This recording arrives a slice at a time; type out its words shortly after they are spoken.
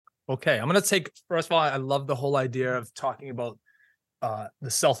Okay, I'm going to take, first of all, I love the whole idea of talking about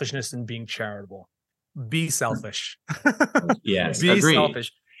the selfishness and being charitable. Be selfish. Yes, Be agreed.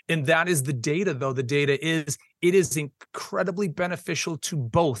 selfish. And that is the data, though. The data is, it is incredibly beneficial to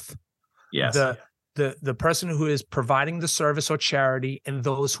both Yes. the person who is providing the service or charity and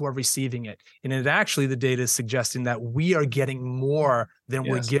those who are receiving it. And it actually, the data is suggesting that we are getting more than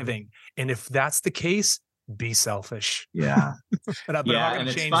we're giving. And if that's the case, be selfish. Yeah. But I'm not going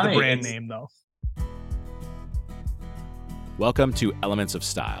to change the brand name, though. Welcome to Elements of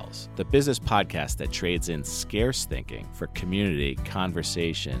Styles, the business podcast that trades in scarce thinking for community,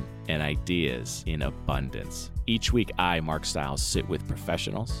 conversation, and ideas in abundance. Each week, I, Mark Stiles, sit with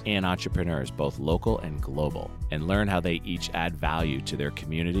professionals and entrepreneurs, both local and global, and learn how they each add value to their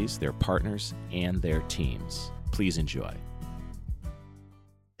communities, their partners, and their teams. Please enjoy.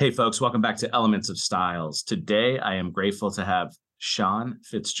 Hey, folks, welcome back to Elements of Styles. Today, I am grateful to have Sean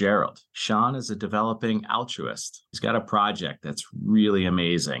Fitzgerald. Sean is a developing altruist. He's got a project that's really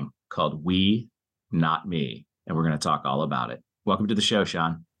amazing called We, Not Me, and we're going to talk all about it. Welcome to the show,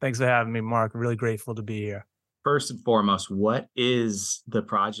 Sean. Thanks for having me, Mark. Really grateful to be here. First and foremost, what is the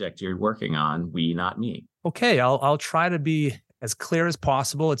project you're working on, We, Not Me? Okay, I'll try to be as clear as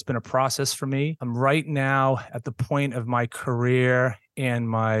possible. It's been a process for me. I'm right now at the point of my career and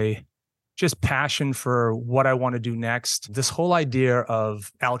my just passion for what I want to do next. This whole idea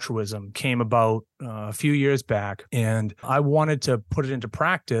of altruism came about a few years back, and I wanted to put it into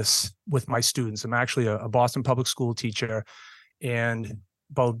practice with my students. I'm actually a Boston public school teacher, and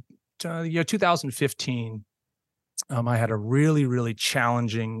about year 2015, I had a really, really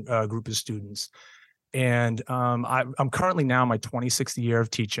challenging group of students. And I'm currently now in my 26th year of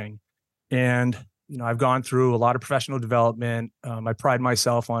teaching, and I've gone through a lot of professional development. I pride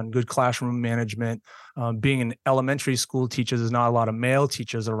myself on good classroom management. Being an elementary school teacher, there's not a lot of male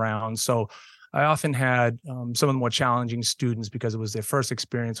teachers around. So I often had some of the more challenging students because it was their first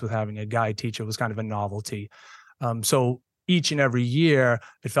experience with having a guy teacher. It was kind of a novelty. So each and every year,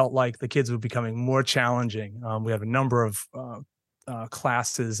 it felt like the kids were becoming more challenging. We have a number of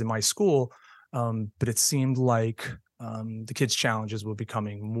classes in my school, but it seemed like the kids' challenges were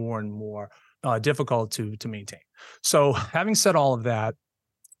becoming more and more difficult to maintain. So having said all of that,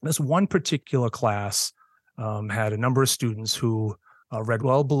 this one particular class had a number of students who read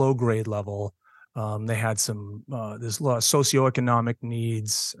well below grade level. They had there's a lot of socioeconomic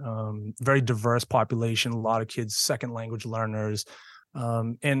needs, very diverse population, a lot of kids, second language learners.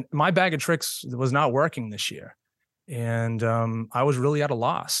 And my bag of tricks was not working this year. And I was really at a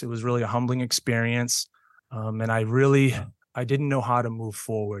loss. It was really a humbling experience. And I didn't know how to move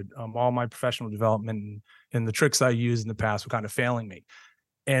forward. All my professional development and the tricks I used in the past were kind of failing me.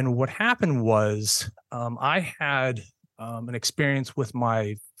 And what happened was I had an experience with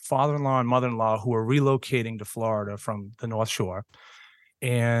my father-in-law and mother-in-law who were relocating to Florida from the North Shore.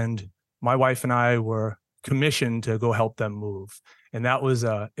 And my wife and I were commissioned to go help them move. And it was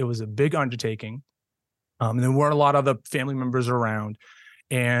a big undertaking. And there weren't a lot of other family members around.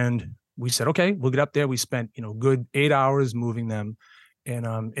 And we said, okay, we'll get up there. We spent, good 8 hours moving them.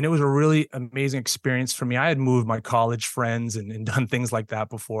 And it was a really amazing experience for me. I had moved my college friends and done things like that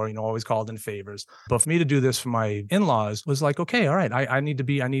before, always called in favors. But for me to do this for my in-laws was like, okay, all right, I need to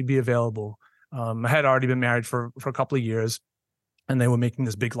be available. I had already been married for a couple of years, and they were making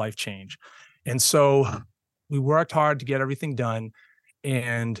this big life change. And so we worked hard to get everything done.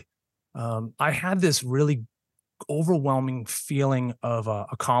 And I had this really overwhelming feeling of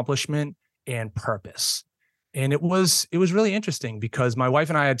accomplishment and purpose. And it was really interesting because my wife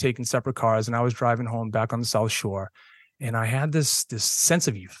and I had taken separate cars, and I was driving home back on the South Shore, and I had this sense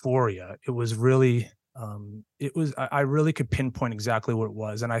of euphoria. It was really, I really could pinpoint exactly what it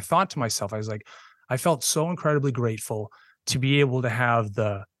was. And I thought to myself, I felt so incredibly grateful to be able to have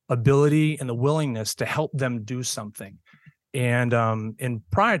the ability and the willingness to help them do something. And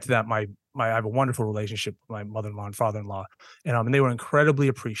prior to that, I have a wonderful relationship with my mother-in-law and father-in-law, and they were incredibly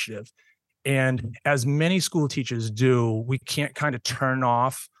appreciative. And as many school teachers do, we can't kind of turn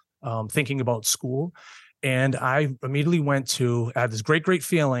off thinking about school. And I immediately I had this great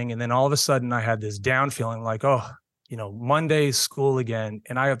feeling. And then all of a sudden I had this down feeling like, Monday's school again.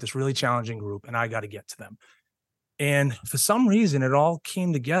 And I have this really challenging group and I got to get to them. And for some reason, it all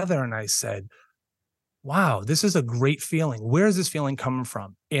came together. And I said, wow, this is a great feeling. Where is this feeling coming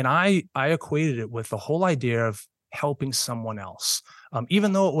from? And I equated it with the whole idea of helping someone else.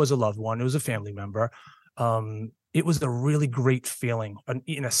 Even though it was a loved one, it was a family member, it was a really great feeling,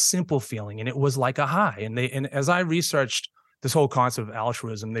 a simple feeling, and it was like a high. And as I researched this whole concept of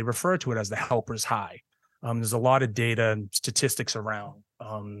altruism, they refer to it as the helper's high. There's a lot of data and statistics around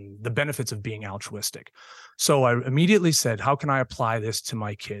the benefits of being altruistic. So I immediately said, how can I apply this to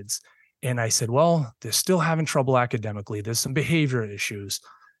my kids? And I said, well, they're still having trouble academically. There's some behavior issues,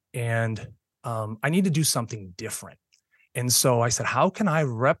 and I need to do something different. And so I said, how can I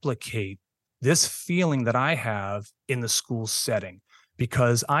replicate this feeling that I have in the school setting?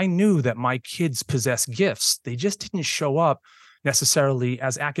 Because I knew that my kids possess gifts. They just didn't show up necessarily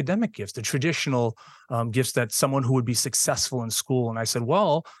as academic gifts, the traditional gifts that someone who would be successful in school. And I said,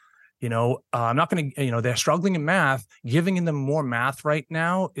 well, I'm not going to, they're struggling in math. Giving them more math right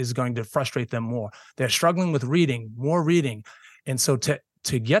now is going to frustrate them more. They're struggling with reading, more reading. And so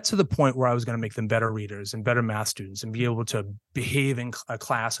to get to the point where I was going to make them better readers and better math students and be able to behave in a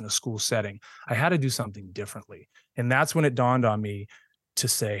class in a school setting, I had to do something differently. And that's when it dawned on me to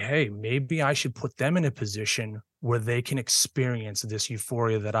say, hey, maybe I should put them in a position where they can experience this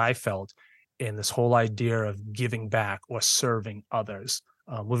euphoria that I felt in this whole idea of giving back or serving others.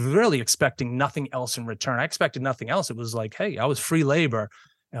 With really expecting nothing else in return. I expected nothing else. It was like, hey, I was free labor,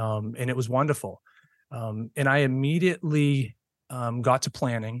 and it was wonderful. And I immediately got to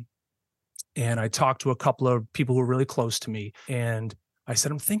planning, and I talked to a couple of people who were really close to me. And I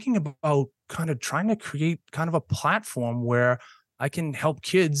said, I'm thinking about kind of trying to create kind of a platform where I can help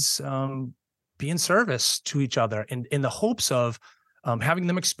kids be in service to each other, in the hopes of having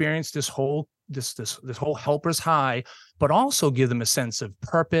them experience this whole helper's high, but also give them a sense of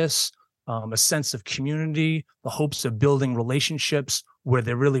purpose, a sense of community, the hopes of building relationships where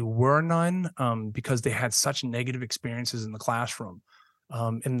there really were none, because they had such negative experiences in the classroom.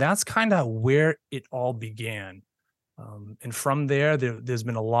 And that's kind of where it all began. And from there's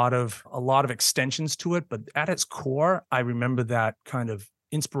been a lot of extensions to it, but at its core, I remember that kind of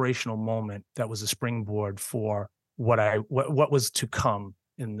inspirational moment that was a springboard for what was to come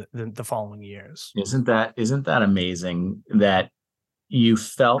in the following years. Isn't that amazing that you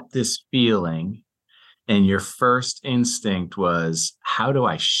felt this feeling and your first instinct was, how do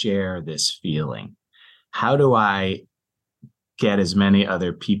I share this feeling? How do I get as many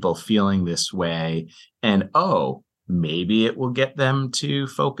other people feeling this way? And maybe it will get them to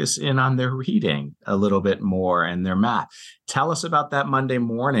focus in on their reading a little bit more and their math. Tell us about that Monday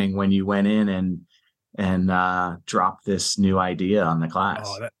morning when you went in and dropped this new idea on the class.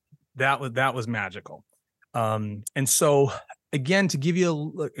 Oh, that was magical. And so again, to give you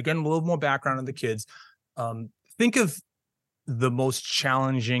a little more background on the kids, think of the most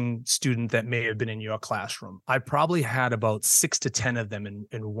challenging student that may have been in your classroom. I probably had about 6 to 10 of them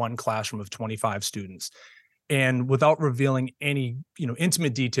in one classroom of 25 students. And without revealing any,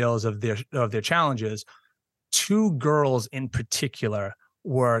 intimate details of their challenges, 2 girls in particular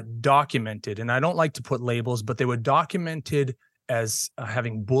were documented, and I don't like to put labels, but they were documented as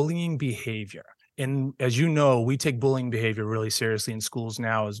having bullying behavior. And as you know, we take bullying behavior really seriously in schools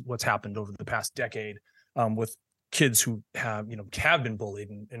now, as what's happened over the past decade with kids who have been bullied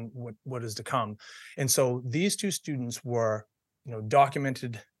and what is to come. And so these 2 students were,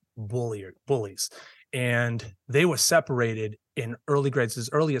 documented bullies. And they were separated in early grades, as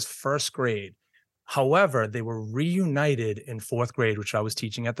early as 1st grade. However, they were reunited in 4th grade, which I was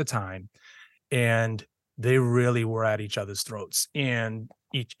teaching at the time, and they really were at each other's throats and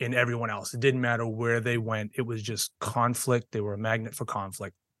everyone else. It didn't matter where they went. It was just conflict. They were a magnet for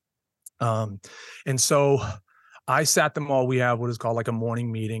conflict. And so I sat them all. We have what is called like a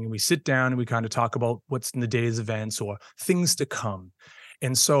morning meeting, and we sit down and we kind of talk about what's in the day's events or things to come.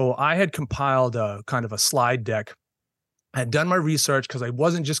 And so I had compiled a kind of a slide deck. I had done my research because I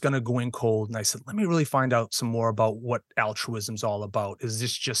wasn't just going to go in cold. And I said, let me really find out some more about what altruism's all about. Is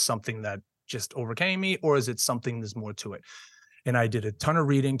this just something that just overcame me, or is it something there's more to it? And I did a ton of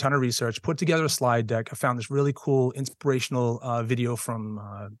reading, ton of research, put together a slide deck. I found this really cool inspirational video from,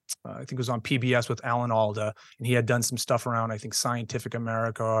 I think it was on PBS with Alan Alda, and he had done some stuff around, I think, Scientific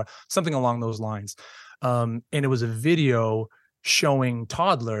America or something along those lines. And it was a video showing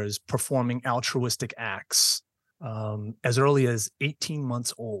toddlers performing altruistic acts as early as 18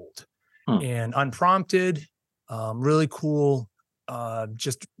 months old, and unprompted, really cool.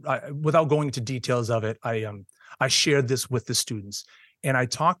 Without going into details of it, I shared this with the students, and I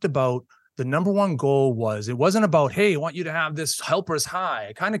talked about the number one goal it wasn't about, hey, I want you to have this helper's high.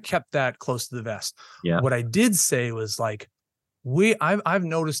 I kind of kept that close to the vest. Yeah. What I did say was like, I've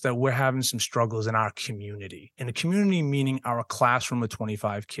noticed that we're having some struggles in our community, and the community meaning our classroom of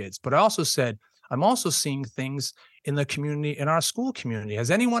 25 kids. But I also said, I'm also seeing things in the community, in our school community. Has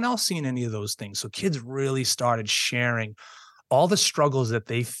anyone else seen any of those things? So kids really started sharing all the struggles that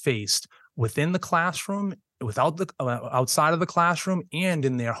they faced within the classroom, outside of the classroom, and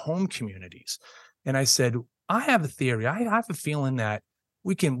in their home communities. And I said, I have a theory. I have a feeling that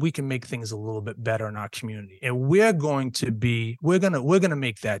we can make things a little bit better in our community. And we're going to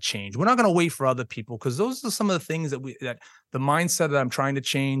make that change. We're not going to wait for other people, because those are some of the things that the mindset that I'm trying to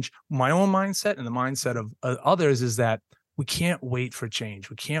change, my own mindset and the mindset of others, is that we can't wait for change.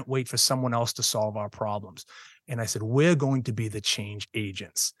 We can't wait for someone else to solve our problems. And I said, we're going to be the change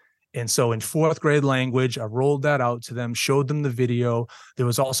agents. And so in fourth grade language, I rolled that out to them, showed them the video. There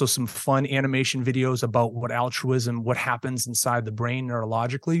was also some fun animation videos about what happens inside the brain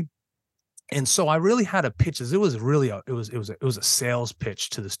neurologically. And so I really had a pitch. It was a sales pitch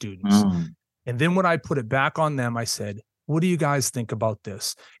to the students. And then when I put it back on them, I said, what do you guys think about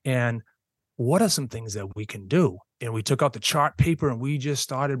this? And what are some things that we can do? And we took out the chart paper and we just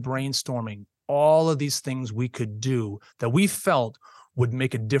started brainstorming all of these things we could do that we felt would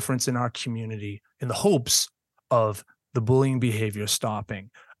make a difference in our community, in the hopes of the bullying behavior stopping,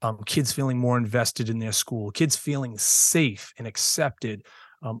 kids feeling more invested in their school, kids feeling safe and accepted,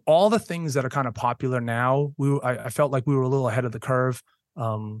 all the things that are kind of popular now. I felt like we were a little ahead of the curve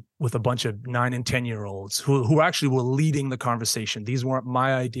with a bunch of 9 and 10-year-olds who actually were leading the conversation. These weren't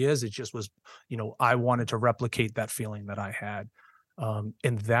my ideas. It just was, I wanted to replicate that feeling that I had.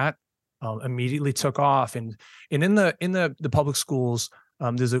 And that immediately took off. And in the public schools,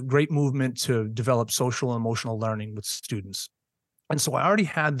 there's a great movement to develop social and emotional learning with students. And so I already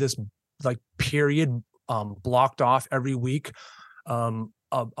had this period blocked off every week.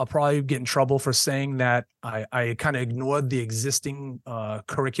 I'll probably get in trouble for saying that I kind of ignored the existing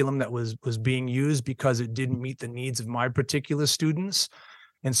curriculum that was being used because it didn't meet the needs of my particular students.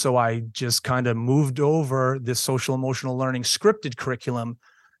 And so I just kind of moved over this social emotional learning scripted curriculum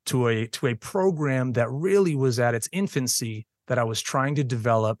to a program that really was at its infancy, that I was trying to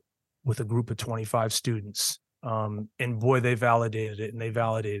develop with a group of 25 students. And boy, they validated it, and they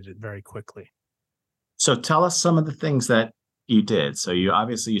validated it very quickly. So tell us some of the things that you did. So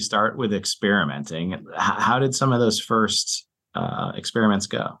you start with experimenting. How did some of those first experiments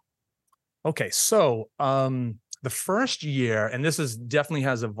go? Okay, so the first year, and this definitely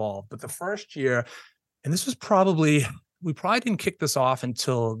has evolved, but the first year, and this was we probably didn't kick this off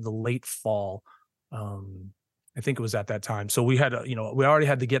until the late fall. I think it was at that time. So we had, we already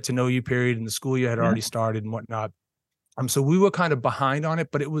had the get to know you period, and the school year had already started and whatnot. So we were kind of behind on it,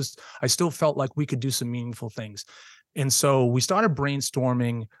 but I still felt like we could do some meaningful things. And so we started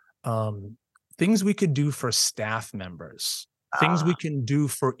brainstorming things we could do for staff members, things we can do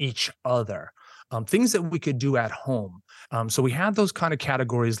for each other, things that we could do at home. So we had those kind of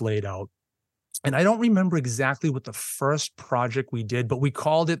categories laid out. And I don't remember exactly what the first project we did, but we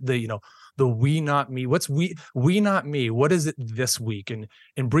called it the we, not me. What's we, not me? What is it this week?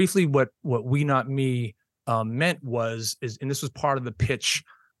 And briefly, what we, not me meant and this was part of the pitch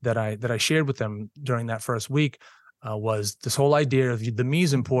that I shared with them during that first week, was this whole idea of the me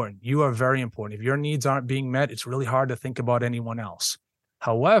is important. You are very important. If your needs aren't being met, it's really hard to think about anyone else.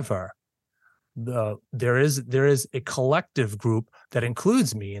 However, there is a collective group that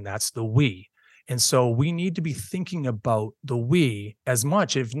includes me, and that's the we. And so we need to be thinking about the we as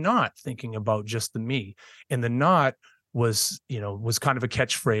much, if not thinking about just the me. And the not was kind of a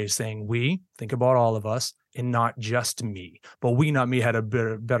catchphrase saying, we, think about all of us, and not just me. But we, not me had a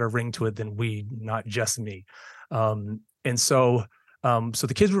better ring to it than we, not just me. And so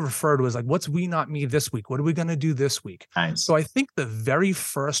the kids would refer to as what's we, not me this week? What are we going to do this week? Nice. So I think the very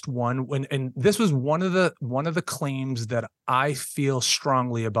first one, and this was one of the claims that I feel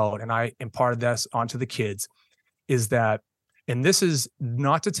strongly about, and I imparted this onto the kids, is that, and this is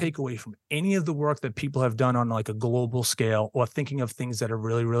not to take away from any of the work that people have done on a global scale, or thinking of things that are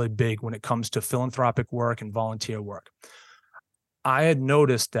really, really big when it comes to philanthropic work and volunteer work. I had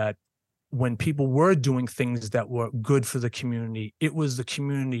noticed that when people were doing things that were good for the community, it was the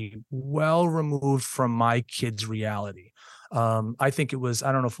community well removed from my kids' reality. I think it was,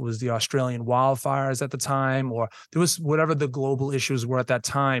 I don't know if it was the Australian wildfires at the time, or there was whatever the global issues were at that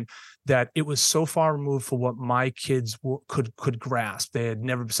time, that it was so far removed from what my kids could grasp.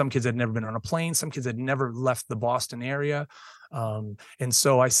 Some kids had never been on a plane. Some kids had never left the Boston area. And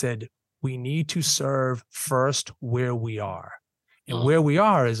so I said, we need to serve first where we are. And where we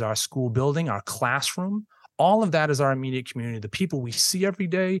are is our school building, our classroom. All of that is our immediate community, the people we see every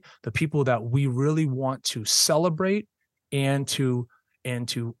day, the people that we really want to celebrate and to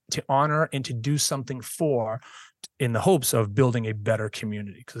honor and to do something for, in the hopes of building a better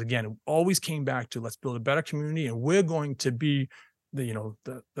community. Because again, it always came back to, let's build a better community, and we're going to be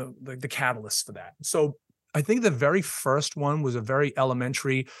the catalyst for that. So I think the very first one was a very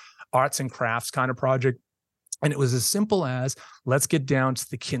elementary arts and crafts kind of project. And it was as simple as, let's get down to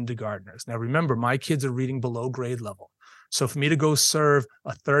the kindergartners. Now, remember, my kids are reading below grade level. So for me to go serve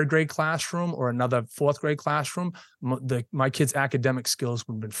a third grade classroom or another fourth grade classroom, my kids' academic skills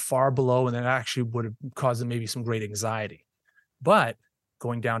would have been far below, and that actually would have caused them maybe some great anxiety. But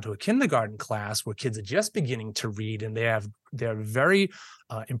going down to a kindergarten class where kids are just beginning to read and they're very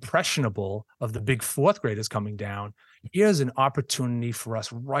impressionable of the big fourth graders coming down, here's an opportunity for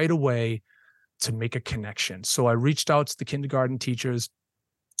us right away to make a connection. So I reached out to the kindergarten teachers,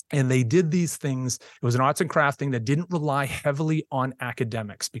 and they did these things. It was an arts and craft thing that didn't rely heavily on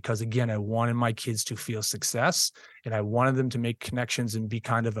academics because, again, I wanted my kids to feel success, and I wanted them to make connections and be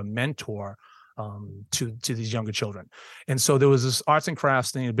kind of a mentor to these younger children. And so there was this arts and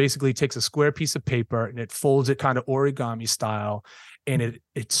crafts thing. It basically takes a square piece of paper and it folds it kind of origami style, and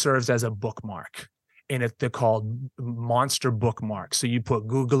it serves as a bookmark. And they're called monster bookmarks. So you put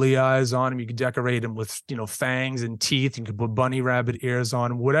googly eyes on them. You can decorate them with, fangs and teeth. You can put bunny rabbit ears on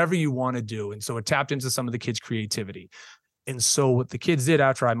them, whatever you want to do. And so it tapped into some of the kids' creativity. And so what the kids did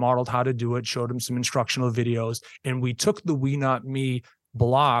after I modeled how to do it, showed them some instructional videos, and we took the We Not Me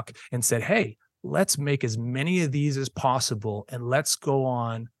block and said, hey, let's make as many of these as possible, and let's go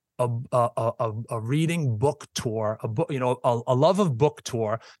on a reading book tour, a love of book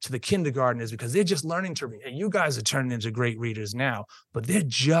tour to the kindergartners, because they're just learning to read. And you guys are turning into great readers now, but they're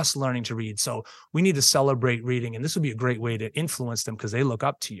just learning to read. So we need to celebrate reading, and this would be a great way to influence them because they look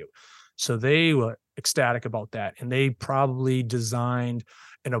up to you. So they were ecstatic about that, and they probably designed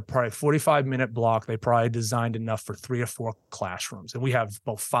in a probably 45-minute block. They probably designed enough for 3 or 4 classrooms, and we have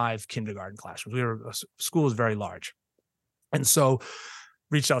about 5 kindergarten classrooms. School is very large, and so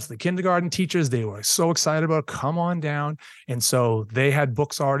reached out to the kindergarten teachers. They were so excited about it. Come on down. And so they had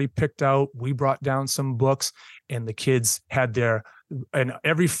books already picked out. We brought down some books, and the kids had and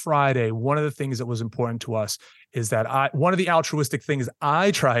every Friday, one of the things that was important to us is that one of the altruistic things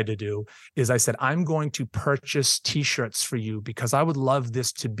I tried to do is I said, I'm going to purchase t-shirts for you because I would love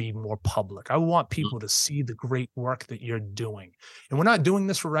this to be more public. I want people to see the great work that you're doing. And we're not doing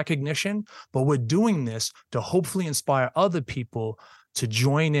this for recognition, but we're doing this to hopefully inspire other people to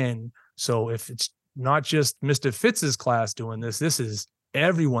join in. So if it's not just Mr. Fitz's class doing this, this is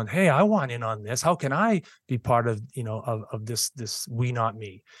everyone. Hey, I want in on this. How can I be part of, of this We Not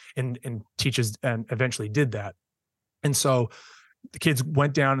Me? And teachers eventually did that. And so the kids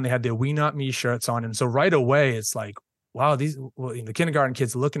went down and they had their We Not Me shirts on. And so right away, it's like, wow, the kindergarten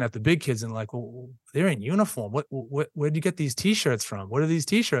kids are looking at the big kids and like, well, they're in uniform. Where'd you get these t-shirts from? What are these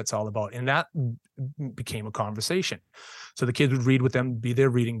t-shirts all about? And that became a conversation. So the kids would read with them, be their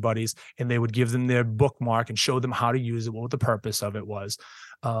reading buddies, and they would give them their bookmark and show them how to use it, what the purpose of it was.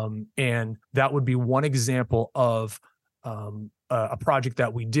 And that would be one example of a project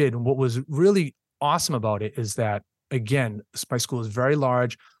that we did. And what was really awesome about it is that, again, my school is very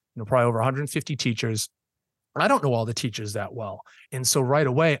large, probably over 150 teachers. I don't know all the teachers that well. And so right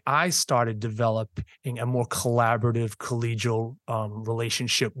away, I started developing a more collaborative, collegial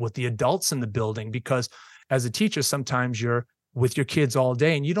relationship with the adults in the building, because as a teacher, sometimes you're with your kids all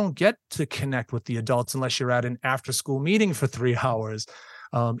day and you don't get to connect with the adults unless you're at an after-school meeting for 3 hours.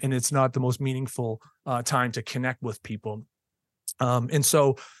 And it's not the most meaningful time to connect with people. And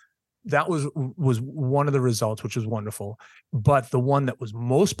so that was one of the results, which was wonderful. But the one that was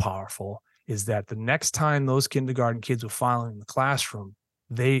most powerful is that the next time those kindergarten kids were filing in the classroom,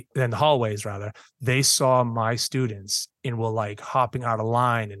 in the hallways rather, they saw my students and were like hopping out of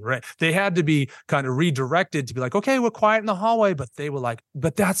line, and they had to be kind of redirected to be like, okay, we're quiet in the hallway, but they were like,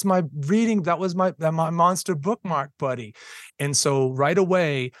 but that's my reading. That was my monster bookmark, buddy. And so right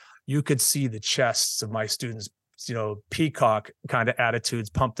away, you could see the chests of my students, peacock kind of attitudes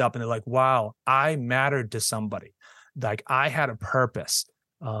pumped up, and they're like, wow, I mattered to somebody. Like I had a purpose.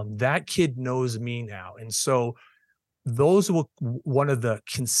 That kid knows me now. And so those were one of the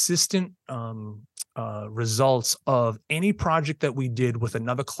consistent results of any project that we did with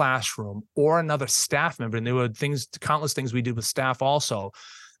another classroom or another staff member. And there were countless things we did with staff also,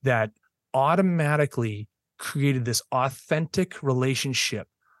 that automatically created this authentic relationship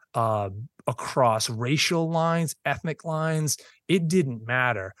across racial lines, ethnic lines. It didn't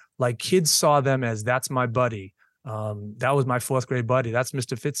matter. Like kids saw them as, that's my buddy. That was my 4th grade buddy. That's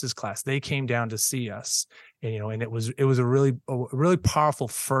Mr. Fitz's class. They came down to see us, and it was a really powerful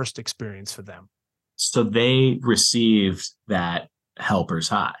first experience for them. So they received that helper's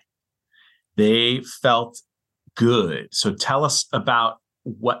high. They felt good. So tell us about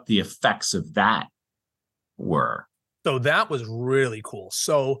what the effects of that were. So that was really cool.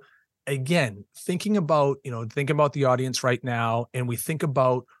 So again, thinking about the audience right now, and we think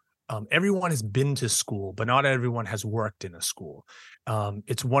about everyone has been to school, but not everyone has worked in a school.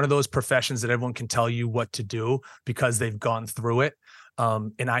 It's one of those professions that everyone can tell you what to do because they've gone through it.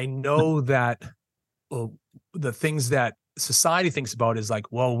 And I know that the things that society thinks about is like,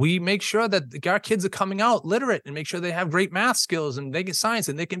 well, we make sure that our kids are coming out literate and make sure they have great math skills and they get science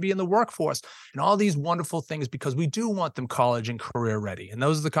and they can be in the workforce and all these wonderful things because we do want them college and career ready. And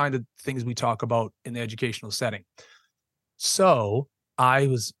those are the kind of things we talk about in the educational setting. So I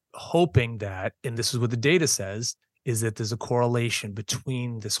was hoping that, and this is what the data says, is that there's a correlation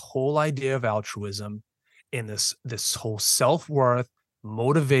between this whole idea of altruism and this whole self-worth,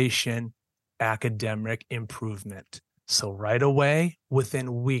 motivation, academic improvement. So right away,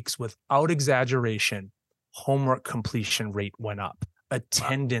 within weeks, without exaggeration, homework completion rate went up,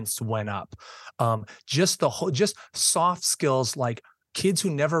 attendance went up. Just soft skills like kids who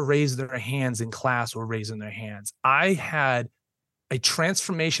never raised their hands in class were raising their hands. I had a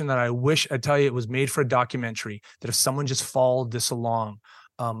transformation that I wish, I tell you, it was made for a documentary, that if someone just followed this along.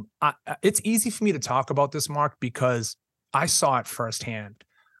 It's easy for me to talk about this, Mark, because I saw it firsthand.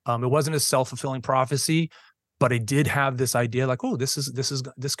 It wasn't a self-fulfilling prophecy, but I did have this idea like, oh,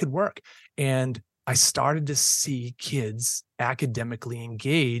 this could work. And I started to see kids academically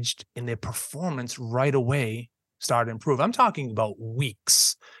engaged in their performance right away start to improve. I'm talking about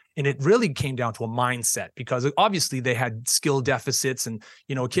weeks. And it really came down to a mindset because obviously they had skill deficits and,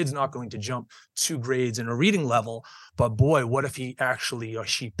 a kid's not going to jump 2 grades in a reading level. But boy, what if he actually or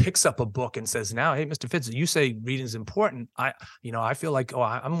she picks up a book and says, now, hey, Mr. Fitz, you say reading is important. I feel like,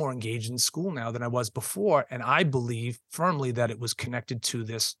 I'm more engaged in school now than I was before. And I believe firmly that it was connected to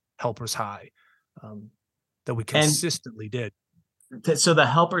this helper's high that we consistently did. So the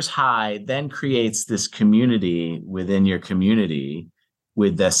helper's high then creates this community within your community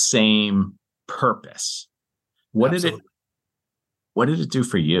with the same purpose. What did it do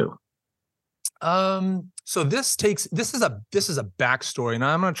for you? So this is a backstory, and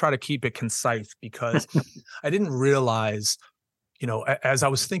I'm going to try to keep it concise because I didn't realize, as I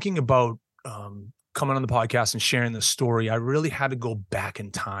was thinking about coming on the podcast and sharing this story, I really had to go back in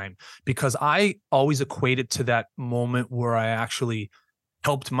time because I always equate it to that moment where I actually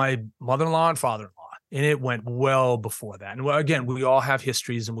helped my mother-in-law and father-in-law. And it went well before that. And again, we all have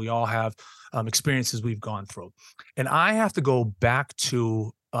histories and we all have experiences we've gone through. And I have to go back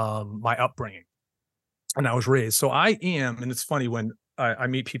to my upbringing. And I was raised. So I am, and it's funny when I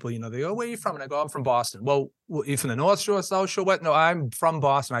meet people, they go, where are you from? And I go, I'm from Boston. Well, you from the North Shore, South Shore, what? No, I'm from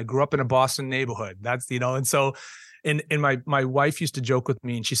Boston. I grew up in a Boston neighborhood. That's, and so and my wife used to joke with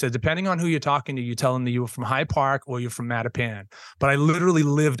me and she said, depending on who you're talking to, you tell them that you were from Hyde Park or you're from Mattapan. But I literally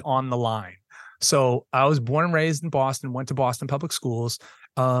lived on the line. So I was born and raised in Boston, went to Boston public schools.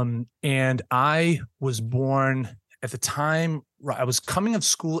 And I was born at the time, I was coming of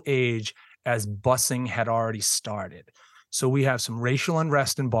school age as busing had already started. So we have some racial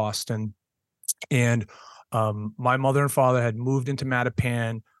unrest in Boston. And my mother and father had moved into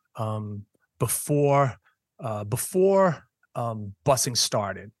Mattapan before busing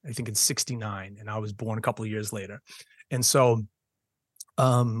started, I think in 1969. And I was born a couple of years later. And so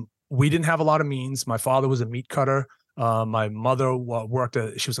we didn't have a lot of means. My father was a meat cutter. My mother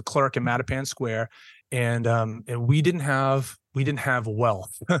she was a clerk in Mattapan Square, and we didn't have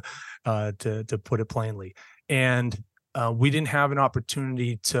wealth, to put it plainly, and we didn't have an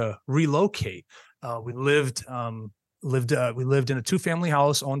opportunity to relocate. We lived in a 2-family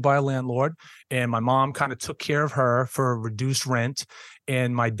house owned by a landlord, and my mom kind of took care of her for a reduced rent,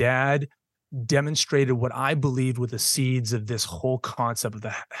 and my dad demonstrated what I believed were the seeds of this whole concept of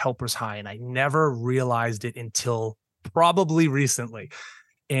the helper's high. And I never realized it until probably recently.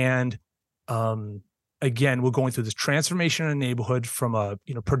 And again, we're going through this transformation in a neighborhood from a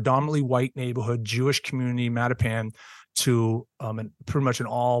predominantly white neighborhood, Jewish community, Mattapan, to pretty much an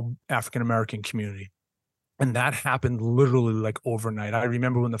all African-American community. And that happened literally like overnight. I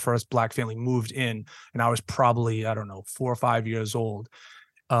remember when the first Black family moved in, and I was probably, 4 or 5 years old.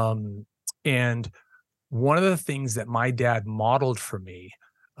 And one of the things that my dad modeled for me,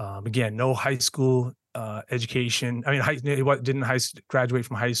 again, no high school education. I mean, he didn't graduate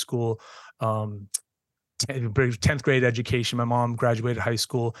from high school. 10th grade education. My mom graduated high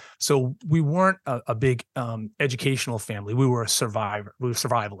school. So we weren't a big educational family. We were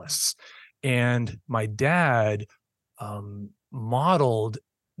survivalists. And my dad modeled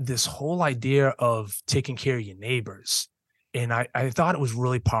this whole idea of taking care of your neighbors. And I thought it was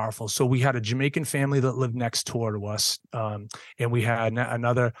really powerful. So we had a Jamaican family that lived next door to us. And we had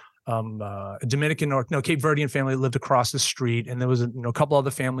another Dominican or Cape Verdean family that lived across the street. And there was a couple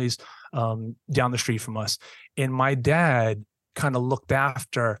other families down the street from us. And my dad kind of looked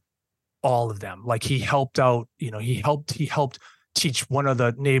after all of them. Like he helped out, he helped teach one of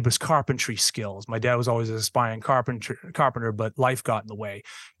the neighbors carpentry skills. My dad was always an aspiring carpenter, but life got in the way.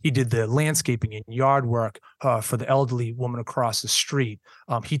 He did the landscaping and yard work for the elderly woman across the street.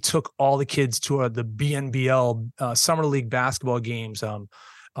 He took all the kids to the BNBL Summer League basketball games in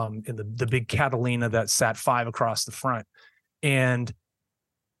the big Catalina that sat 5 across the front. And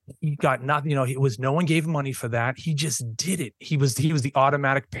he got nothing, no one gave him money for that. He just did it. He was the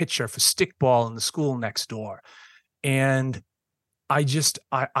automatic pitcher for stickball in the school next door. And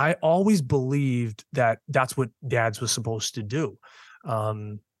I always believed that that's what dads was supposed to do.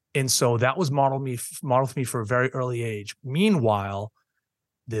 And so that was modeled for me for a very early age. Meanwhile,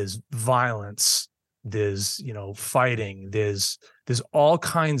 there's violence, there's, fighting, there's all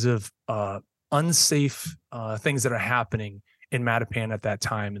kinds of unsafe things that are happening in Mattapan at that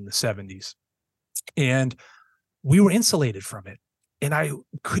time in the 70s. And we were insulated from it. And I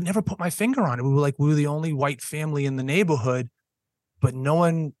could never put my finger on it. We were the only white family in the neighborhood, but no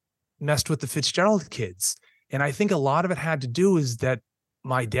one messed with the Fitzgerald kids. And I think a lot of it had to do is that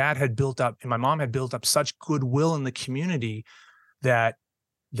my dad had built up and my mom had built up such goodwill in the community that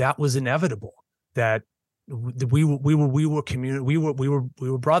was inevitable, that we were community, we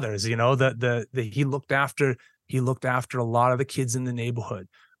were brothers, he looked after a lot of the kids in the neighborhood,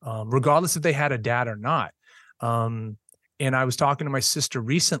 regardless if they had a dad or not. And I was talking to my sister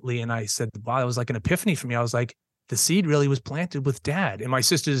recently and I said, wow, that was like an epiphany for me. I was like, the seed really was planted with dad. And my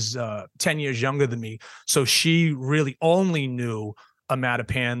sister's 10 years younger than me. So she really only knew a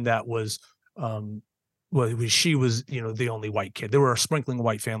Mattapan that was, she was, the only white kid. There were a sprinkling of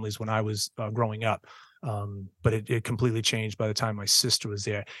white families when I was growing up. But it completely changed by the time my sister was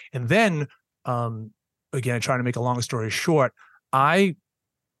there. And then, again, trying to make a long story short, I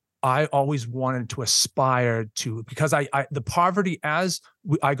always wanted to aspire to, because the poverty, as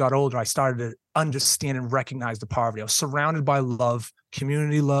I got older, I started to understand and recognize the poverty. I was surrounded by love,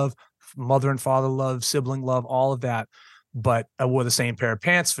 community love, mother and father love, sibling love, all of that. But I wore the same pair of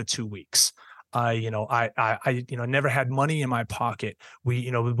pants for 2 weeks. I never had money in my pocket.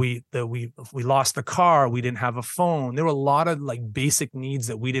 We lost the car. We didn't have a phone. There were a lot of like basic needs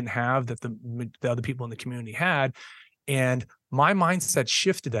that we didn't have that the other people in the community had. And my mindset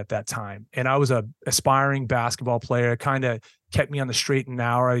shifted at that time. And I was a aspiring basketball player, kind of kept me on the straight and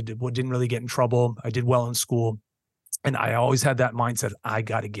narrow. I didn't really get in trouble. I did well in school. And I always had that mindset, I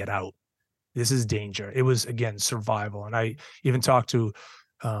got to get out. This is danger. It was, again, survival. And I even talked to,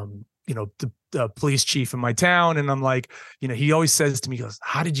 the police chief in my town. And I'm like, he always says to me, he goes,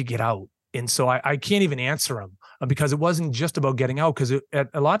 how did you get out? And so I can't even answer him because it wasn't just about getting out, because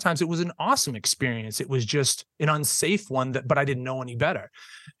a lot of times it was an awesome experience. It was just an unsafe one but I didn't know any better.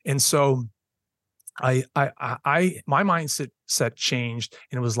 And so my mindset changed,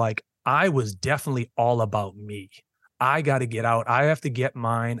 and it was like, I was definitely all about me. I got to get out. I have to get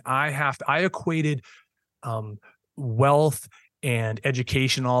mine. I equated wealth and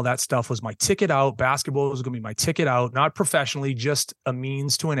education, all that stuff was my ticket out. Basketball was going to be my ticket out, not professionally, just a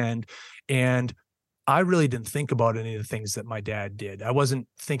means to an end. And I really didn't think about any of the things that my dad did. I wasn't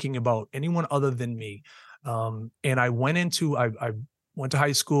thinking about anyone other than me. And I went to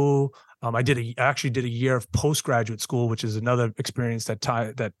high school. I actually did a year of postgraduate school, which is another experience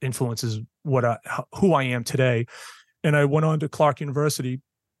that influences who I am today. And I went on to Clark University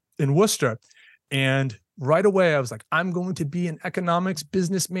in Worcester. And right away, I was like, I'm going to be an economics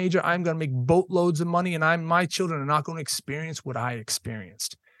business major. I'm going to make boatloads of money, and my children are not going to experience what I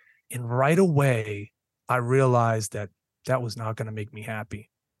experienced. And right away, I realized that was not going to make me happy.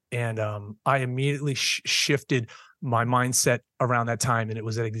 And I immediately shifted my mindset around that time. And it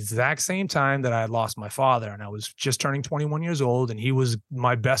was at the exact same time that I had lost my father, and I was just turning 21 years old, and he was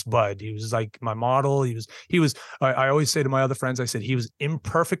my best bud. He was like my model. I always say to my other friends, I said, he was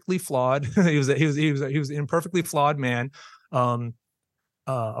imperfectly flawed. he was an imperfectly flawed man,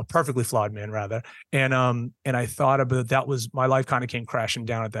 a perfectly flawed man rather. And I thought about that was my life kind of came crashing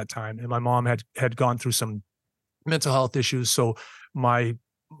down at that time. And my mom had gone through some mental health issues. So my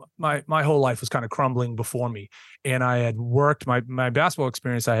whole life was kind of crumbling before me. And I had worked my basketball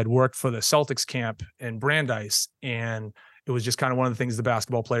experience. I had worked for the Celtics camp in Brandeis, and it was just kind of one of the things the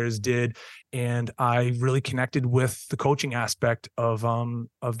basketball players did. And I really connected with the coaching aspect of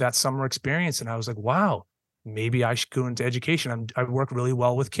that summer experience. And I was like, wow, maybe I should go into education. I work really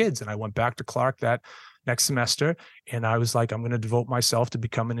well with kids. And I went back to Clark that next semester, and I was like, I'm going to devote myself to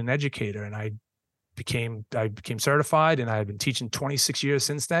becoming an educator. And I became certified, and I've been teaching 26 years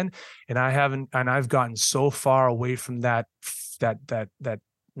since then. And I've gotten so far away from that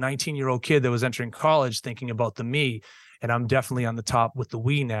 19-year-old kid that was entering college thinking about the me. And I'm definitely on the top with the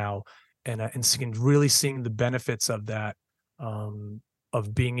we now. really seeing the benefits of that,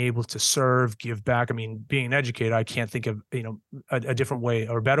 of being able to serve, give back. I mean, being an educator, I can't think of, a different way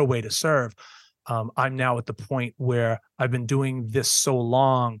or a better way to serve. I'm now at the point where I've been doing this so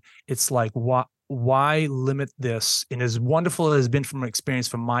long. It's like, why limit this? And as wonderful as it has been from an experience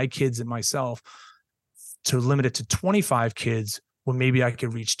for my kids and myself, to limit it to 25 kids when maybe I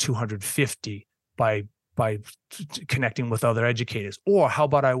could reach 250 by connecting with other educators. Or how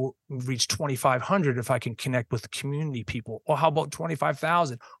about I reach 2,500 if I can connect with community people? Or how about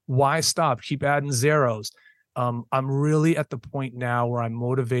 25,000? Why stop? Keep adding zeros. I'm really at the point now where I'm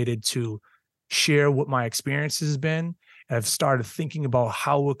motivated to share what my experience has been. And I've started thinking about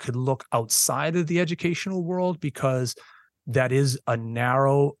how it could look outside of the educational world, because that is a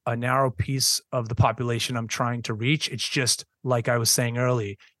narrow piece of the population I'm trying to reach. It's just like I was saying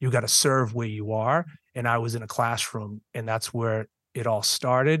earlier, you got to serve where you are. And I was in a classroom, and that's where it all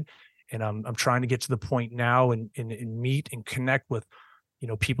started. And I'm trying to get to the point now and meet and connect with,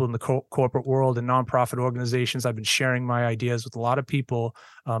 people in the corporate world and nonprofit organizations. I've been sharing my ideas with a lot of people,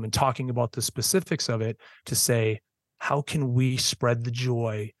 and talking about the specifics of it to say, how can we spread the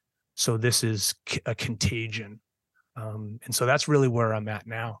joy so this is a contagion? And so that's really where I'm at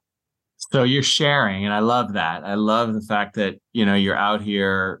now. So you're sharing, and I love that. I love the fact that, you're out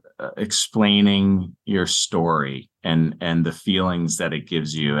here explaining your story and the feelings that it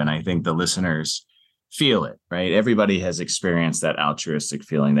gives you. And I think the listeners feel it, right? Everybody has experienced that altruistic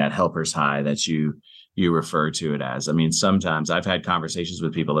feeling, that helper's high that you refer to it as. I mean, sometimes I've had conversations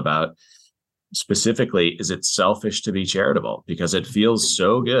with people about, specifically, is it selfish to be charitable? Because it feels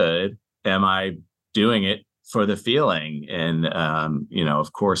so good. Am I doing it for the feeling? And,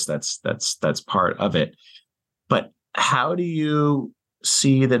 of course, that's part of it. But how do you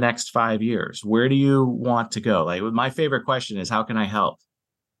see the next 5 years? Where do you want to go? Like, my favorite question is, how can I help?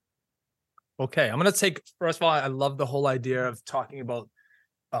 Okay. I'm going to take, first of all, I love the whole idea of talking about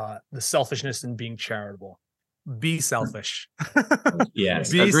the selfishness and being charitable. Be selfish.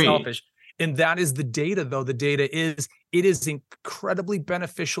 Yes. Be agreed. selfish. And that is the data, though. The data is, it is incredibly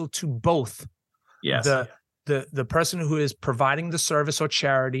beneficial to both. Yes. The person who is providing the service or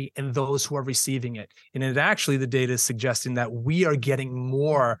charity and those who are receiving it. And it actually, the data is suggesting that we are getting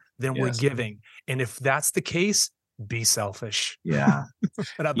more than we're giving. And if that's the case, be selfish. Yeah.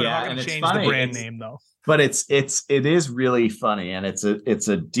 but I'm not going to change the brand name, though. But it is really funny. And it's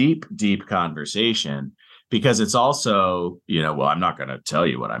a deep, deep conversation, because it's also, well, I'm not going to tell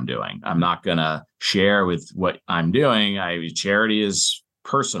you what I'm doing. I'm not going to share with what I'm doing. Charity is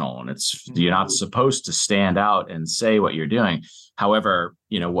personal, and you're not supposed to stand out and say what you're doing. However,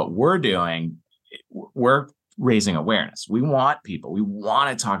 what we're doing, we're raising awareness. We want people, we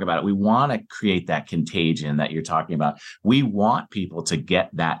want to talk about it. We want to create that contagion that you're talking about. We want people to get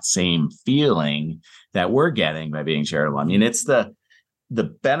that same feeling that we're getting by being charitable. I mean, it's the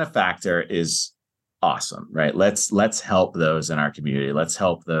benefactor is awesome, right? Let's help those in our community. Let's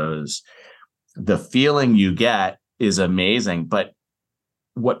help those. The feeling you get is amazing, but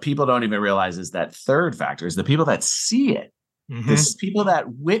what people don't even realize is that third factor is the people that see it. Mm-hmm. This people that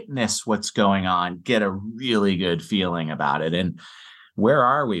witness what's going on get a really good feeling about it. And where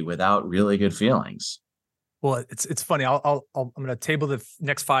are we without really good feelings? Well, it's funny. I'm going to table the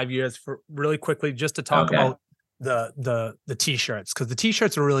next 5 years for really quickly, just to talk about the t-shirts, because the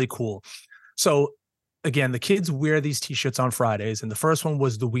t-shirts are really cool. So again, the kids wear these t-shirts on Fridays, and the first one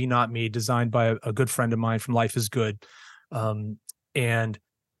was the We Not Me, designed by a good friend of mine from Life is Good. And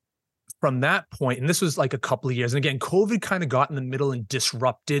from that point, and this was like a couple of years, and again, COVID kind of got in the middle and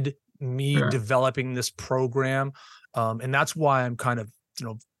disrupted me developing this program. And that's why I'm kind of,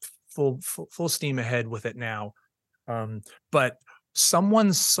 full steam ahead with it now. But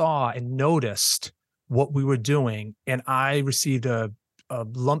someone saw and noticed what we were doing, and I received a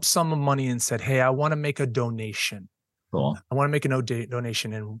lump sum of money and said, hey, I want to make a donation. Cool. I want to make a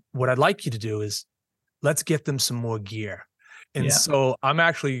donation. And what I'd like you to do is, let's get them some more gear. And so I'm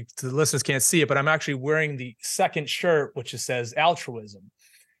actually, the listeners can't see it, but I'm actually wearing the second shirt, which says altruism.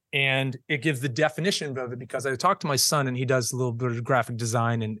 And it gives the definition of it, because I talked to my son, and he does a little bit of graphic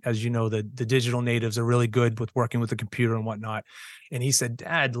design. And as you know, the digital natives are really good with working with the computer and whatnot. And he said,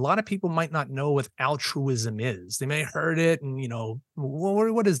 Dad, a lot of people might not know what altruism is. They may have heard it and,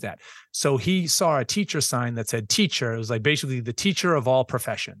 what is that? So he saw a teacher sign that said teacher. It was like basically the teacher of all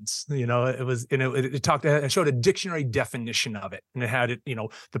professions. It was, and it showed a dictionary definition of it. And it had it,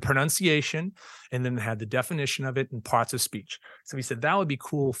 the pronunciation, and then it had the definition of it and parts of speech. So he said, that would be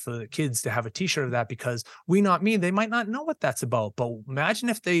cool for the kids to have a t-shirt of that, because We Not Me, they might not know what that's about. But imagine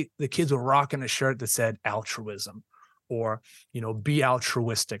if the kids were rocking a shirt that said altruism, or, be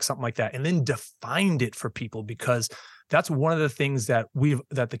altruistic, something like that, and then defined it for people, because that's one of the things that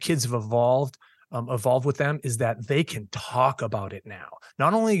the kids have evolved with them, is that they can talk about it now.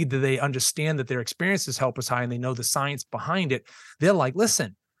 Not only do they understand that their experiences help us high and they know the science behind it, they're like,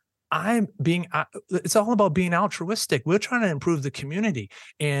 listen, it's all about being altruistic. We're trying to improve the community.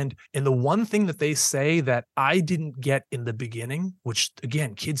 And the one thing that they say that I didn't get in the beginning, which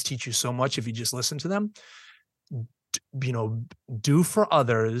again, kids teach you so much if you just listen to them, do for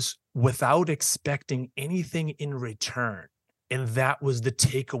others without expecting anything in return. And that was the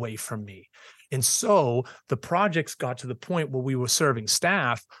takeaway from me. And so the projects got to the point where we were serving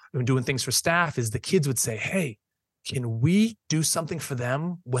staff and doing things for staff, is the kids would say, hey, can we do something for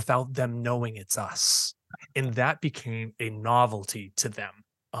them without them knowing it's us? And that became a novelty to them.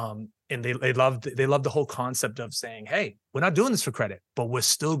 And they loved the whole concept of saying, hey, we're not doing this for credit, but we're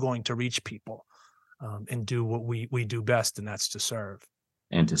still going to reach people and do what we do best, and that's to serve.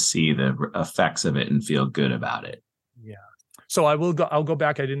 And to see the effects of it and feel good about it. Yeah. So I'll go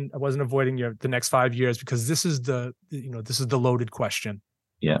back. I wasn't avoiding the next 5 years, because this is the loaded question.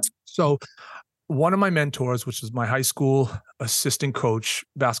 Yeah. So one of my mentors, which was my high school assistant coach,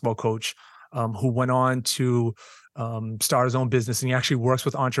 basketball coach, who went on to start his own business, and he actually works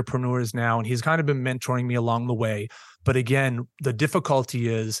with entrepreneurs now, and he's kind of been mentoring me along the way. But again, the difficulty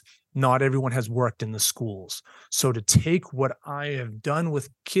is not everyone has worked in the schools. So to take what I have done with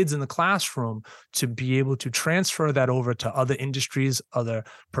kids in the classroom to be able to transfer that over to other industries, other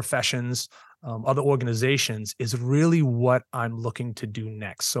professions, other organizations, is really what I'm looking to do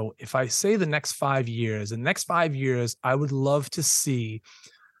next. So if I say the next 5 years, I would love to see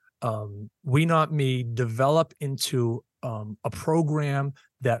We Not Me develop into a program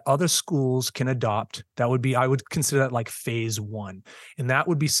that other schools can adopt. That would be, I would consider that like phase one. And that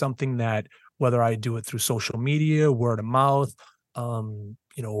would be something that, whether I do it through social media, word of mouth, a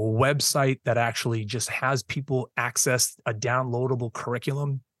website that actually just has people access a downloadable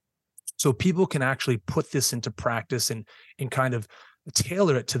curriculum, so people can actually put this into practice and kind of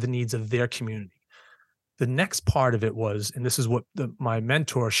tailor it to the needs of their community. The next part of it was, and this is what my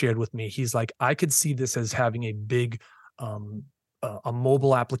mentor shared with me, he's like, I could see this as having a big, a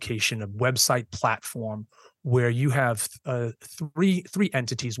mobile application, a website platform, where you have three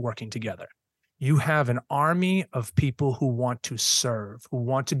entities working together. You have an army of people who want to serve, who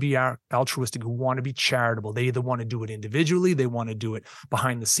want to be altruistic, who want to be charitable. They either want to do it individually, they want to do it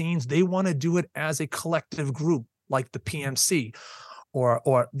behind the scenes, they want to do it as a collective group, like the PMC, or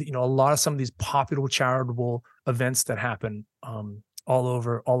a lot of some of these popular charitable events that happen all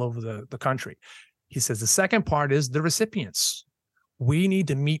over the country. He says the second part is the recipients. We need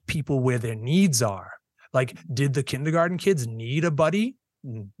to meet people where their needs are. Like, did the kindergarten kids need a buddy?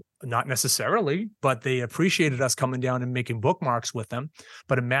 Not necessarily, but they appreciated us coming down and making bookmarks with them.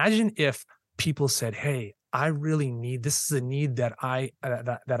 But imagine if people said, hey, I really need, this is a need that I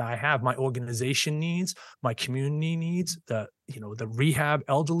have, my organization needs, my community needs, the rehab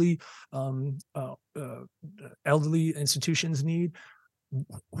elderly institutions need.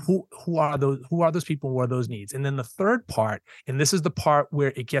 Who are those people? Who are those needs? And then the third part, and this is the part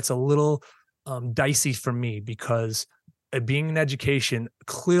where it gets a little dicey for me, because being in education,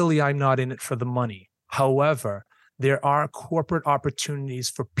 clearly I'm not in it for the money. However, there are corporate opportunities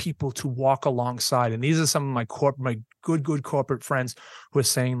for people to walk alongside. And these are some of my good corporate friends who are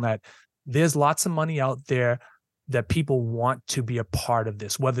saying that there's lots of money out there that people want to be a part of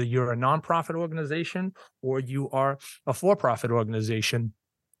this, whether you're a nonprofit organization or you are a for-profit organization.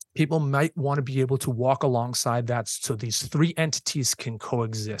 People might want to be able to walk alongside that, so these three entities can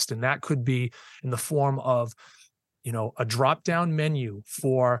coexist. And that could be in the form of, a drop-down menu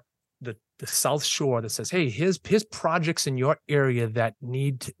for the South Shore that says, hey, here's projects in your area that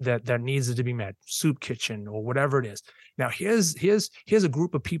needs to be met, soup kitchen or whatever it is. Now here's a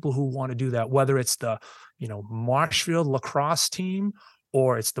group of people who want to do that, whether it's the Marshfield lacrosse team,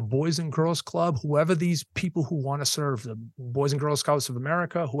 or it's the Boys and Girls Club, whoever these people who want to serve, the Boys and Girls Scouts of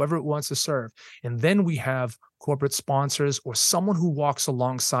America, whoever it wants to serve. And then we have corporate sponsors or someone who walks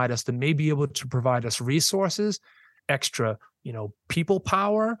alongside us that may be able to provide us resources, extra, people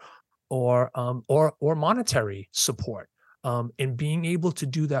power, or monetary support. And being able to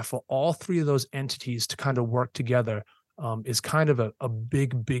do that for all three of those entities to kind of work together is kind of a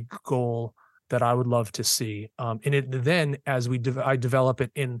big goal that I would love to see. Then as I develop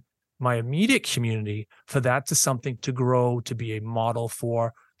it in my immediate community, for that to something to grow to be a model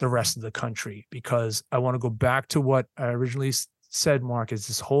for the rest of the country. Because I want to go back to what I originally said, Mark, is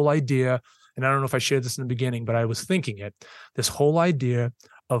this whole idea, and I don't know if I shared this in the beginning, but I was thinking it, this whole idea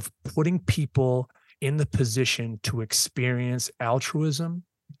of putting people in the position to experience altruism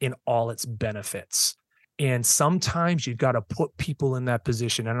in all its benefits. And sometimes you've got to put people in that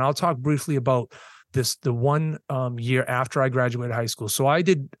position. And I'll talk briefly about this, the one year after I graduated high school. So I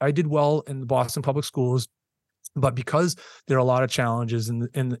did well in the Boston public schools, but because there are a lot of challenges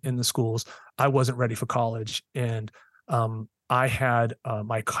in the schools, I wasn't ready for college. And I had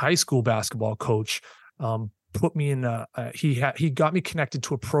my high school basketball coach put me in he got me connected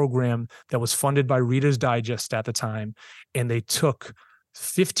to a program that was funded by Reader's Digest at the time, and they took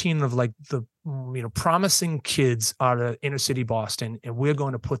 15 of like the promising kids out of inner city Boston, and we're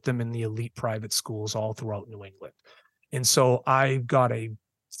going to put them in the elite private schools all throughout New England. And so I got a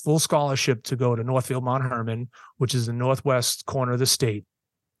full scholarship to go to Northfield Mount Hermon, which is the northwest corner of the state.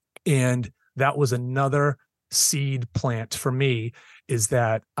 And that was another seed plant for me, is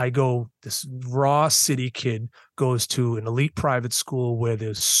that this raw city kid goes to an elite private school where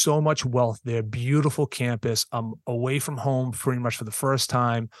there's so much wealth there, beautiful campus. I'm away from home pretty much for the first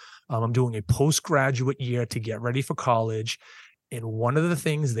time. I'm doing a postgraduate year to get ready for college. And one of the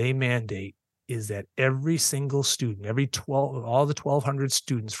things they mandate is that every single student, all the 1,200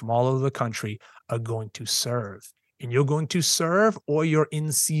 students from all over the country are going to serve. And you're going to serve or you're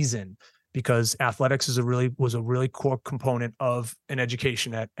in season, because athletics was a really core component of an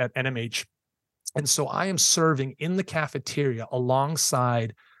education at NMH. And so I am serving in the cafeteria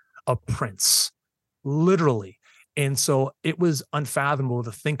alongside a prince, literally. And so it was unfathomable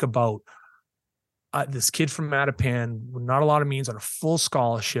to think about this kid from Mattapan with not a lot of means on a full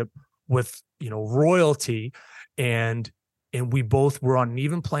scholarship with, royalty, and we both were on an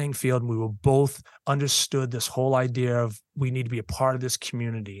even playing field, and we were both understood this whole idea of we need to be a part of this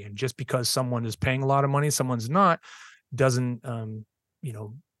community. And just because someone is paying a lot of money, someone's not, doesn't,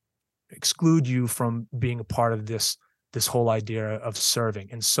 exclude you from being a part of this whole idea of serving.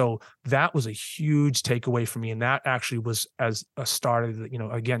 And so that was a huge takeaway for me. And that actually was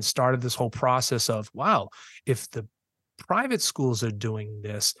started this whole process of, wow, if the private schools are doing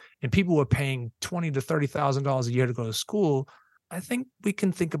this and people were paying $20,000 to $30,000 a year to go to school, I think we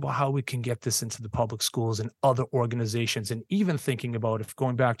can think about how we can get this into the public schools and other organizations. And even thinking about, if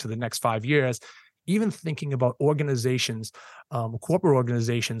going back to the next 5 years, even thinking about organizations, corporate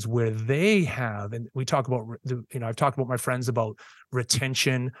organizations where they have, and we talk about, I've talked about my friends about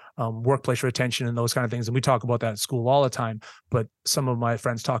retention, workplace retention and those kind of things. And we talk about that at school all the time, but some of my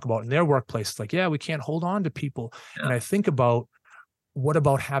friends talk about in their workplace, like, yeah, we can't hold on to people. Yeah. And I think about, what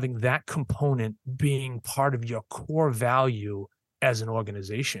about having that component being part of your core value as an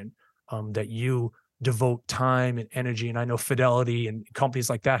organization, that you devote time and energy. And I know Fidelity and companies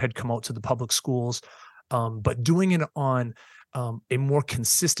like that had come out to the public schools, but doing it on a more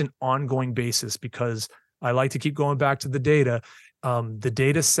consistent, ongoing basis, because I like to keep going back to the data. The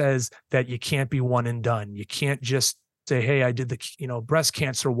data says that you can't be one and done. You can't just say, hey, I did the breast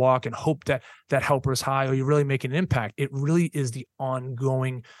cancer walk and hope that helper's high, or you really make an impact. It really is the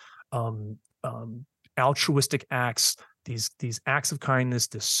ongoing altruistic acts, these acts of kindness,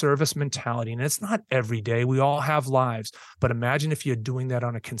 this service mentality. And it's not every day. We all have lives, but imagine if you're doing that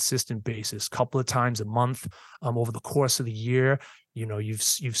on a consistent basis, a couple of times a month, over the course of the year. You've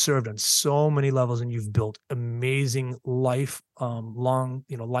served on so many levels, and you've built amazing life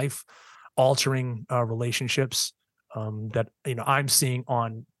altering relationships that I'm seeing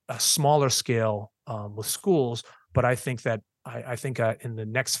on a smaller scale with schools. But I think that in the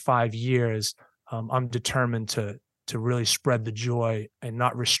next 5 years, I'm determined to really spread the joy and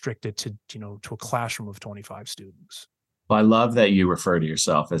not restrict it to a classroom of 25 students. Well, I love that you refer to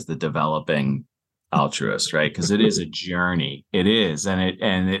yourself as the developing altruist, right? Because it is a journey. It is, and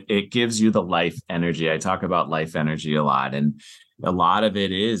it gives you the life energy. I talk about life energy a lot, and a lot of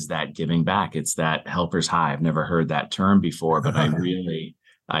it is that giving back. It's that helper's high. I've never heard that term before, but I'm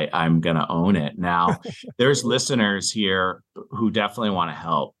going to own it. Now, there's listeners here who definitely want to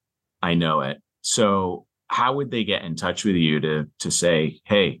help. I know it. So how would they get in touch with you to say,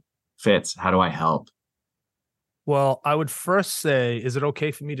 hey, Fitz, how do I help? Well, I would first say, is it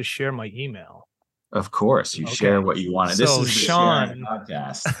okay for me to share my email? Of course, you share what you want. This is the Sean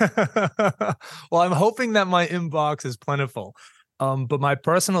podcast. Well, I'm hoping that my inbox is plentiful. But my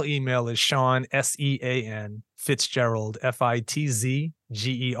personal email is Sean, SEAN, Fitzgerald, FITZGERALD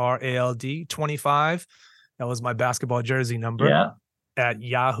 25. That was my basketball jersey number. Yeah. At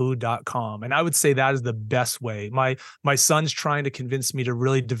yahoo.com. And I would say that is the best way. My son's trying to convince me to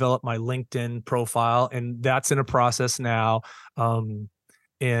really develop my LinkedIn profile, and that's in a process now. And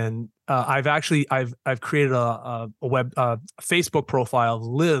I've created a Facebook profile of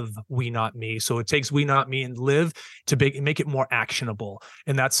Live We Not Me. So it takes We Not Me and Live to make it more actionable.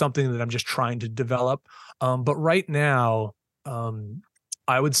 And that's something that I'm just trying to develop. But right now,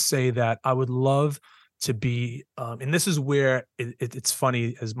 I would say that I would love to be, and this is where it's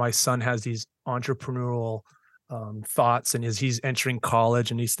funny, as my son has these entrepreneurial thoughts, and as he's entering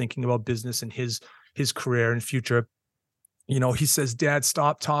college and he's thinking about business and his career and future. He says, Dad,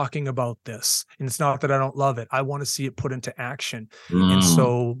 stop talking about this. And it's not that I don't love it. I want to see it put into action. And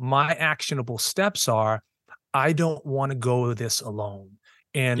so my actionable steps are, I don't want to go this alone.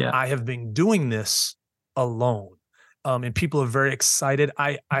 And I have been doing this alone. And people are very excited.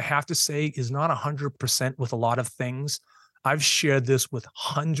 I have to say, is not 100% with a lot of things. I've shared this with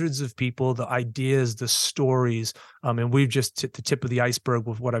hundreds of people, the ideas, the stories, and we've just hit the tip of the iceberg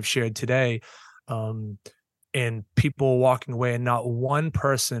with what I've shared today. And people walking away, and not one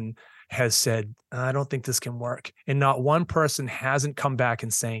person has said, I don't think this can work. And not one person hasn't come back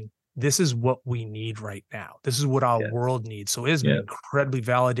and saying, this is what we need right now. This is what our world needs. So it has been incredibly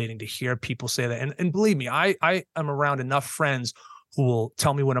validating to hear people say that. And believe me, I am around enough friends who will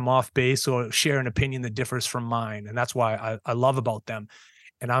tell me when I'm off base or share an opinion that differs from mine. And that's why I love about them.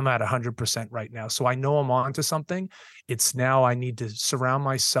 And I'm at 100% right now. So I know I'm on to something. It's now I need to surround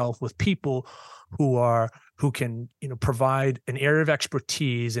myself with people who can, provide an area of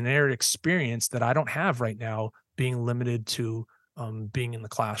expertise, an area of experience that I don't have right now, being limited to being in the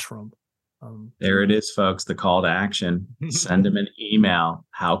classroom. There it is, folks, the call to action. Send them an email.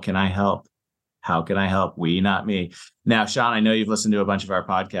 How can I help? How can I help? We, not me. Now, Sean, I know you've listened to a bunch of our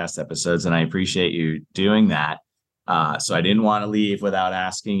podcast episodes, and I appreciate you doing that. So I didn't want to leave without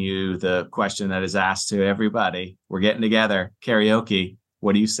asking you the question that is asked to everybody. We're getting together. Karaoke.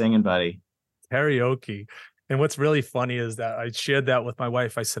 What are you singing, buddy? Karaoke. And what's really funny is that I shared that with my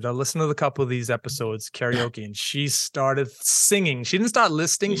wife. I said, I listened to a couple of these episodes, karaoke, and she started singing. She didn't start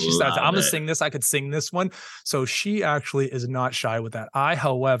listing. She started, I'm going to sing this. I could sing this one. So she actually is not shy with that. I,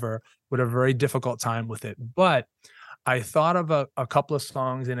 however, would have a very difficult time with it. But I thought of a couple of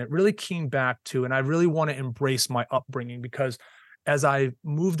songs, and it really came back to, and I really want to embrace my upbringing, because as I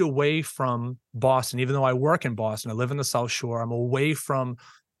moved away from Boston, even though I work in Boston, I live in the South Shore, I'm away from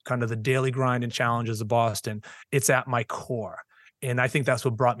kind of the daily grind and challenges of Boston. It's at my core. And I think that's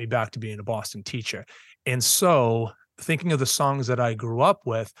what brought me back to being a Boston teacher. And so thinking of the songs that I grew up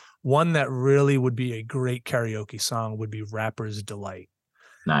with, one that really would be a great karaoke song would be Rapper's Delight.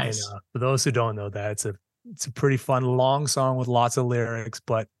 Nice. And, for those who don't know that, it's a pretty fun, long song with lots of lyrics,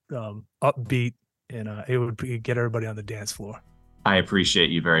 but upbeat, and it would get everybody on the dance floor. I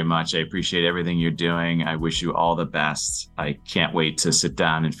appreciate you very much. I appreciate everything you're doing. I wish you all the best. I can't wait to sit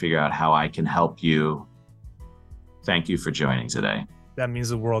down and figure out how I can help you. Thank you for joining today. That means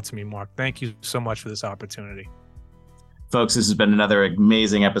the world to me, Mark. Thank you so much for this opportunity. Folks, this has been another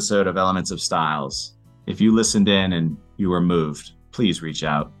amazing episode of Elements of Styles. If you listened in and you were moved, please reach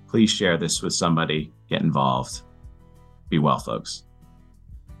out. Please share this with somebody. Get involved. Be well, folks.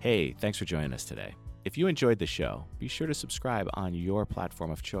 Hey, thanks for joining us today. If you enjoyed the show, be sure to subscribe on your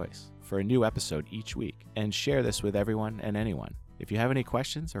platform of choice for a new episode each week, and share this with everyone and anyone. If you have any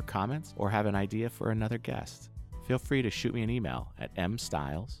questions or comments, or have an idea for another guest, feel free to shoot me an email at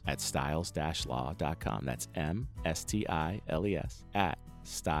mstiles@styles-law.com. That's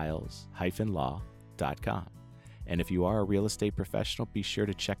MSTILES@styles-law.com. And if you are a real estate professional, be sure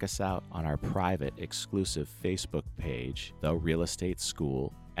to check us out on our private, exclusive Facebook page, The Real Estate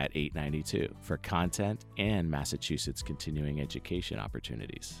School at 892, for content and Massachusetts continuing education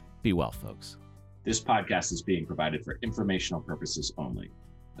opportunities. Be well, folks. This podcast is being provided for informational purposes only.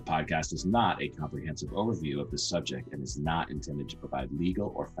 The podcast is not a comprehensive overview of the subject and is not intended to provide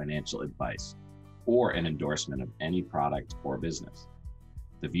legal or financial advice or an endorsement of any product or business.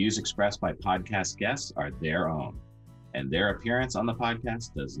 The views expressed by podcast guests are their own, and their appearance on the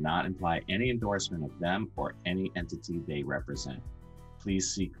podcast does not imply any endorsement of them or any entity they represent.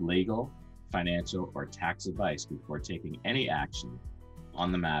 Please seek legal, financial, or tax advice before taking any action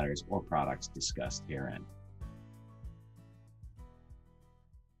on the matters or products discussed herein.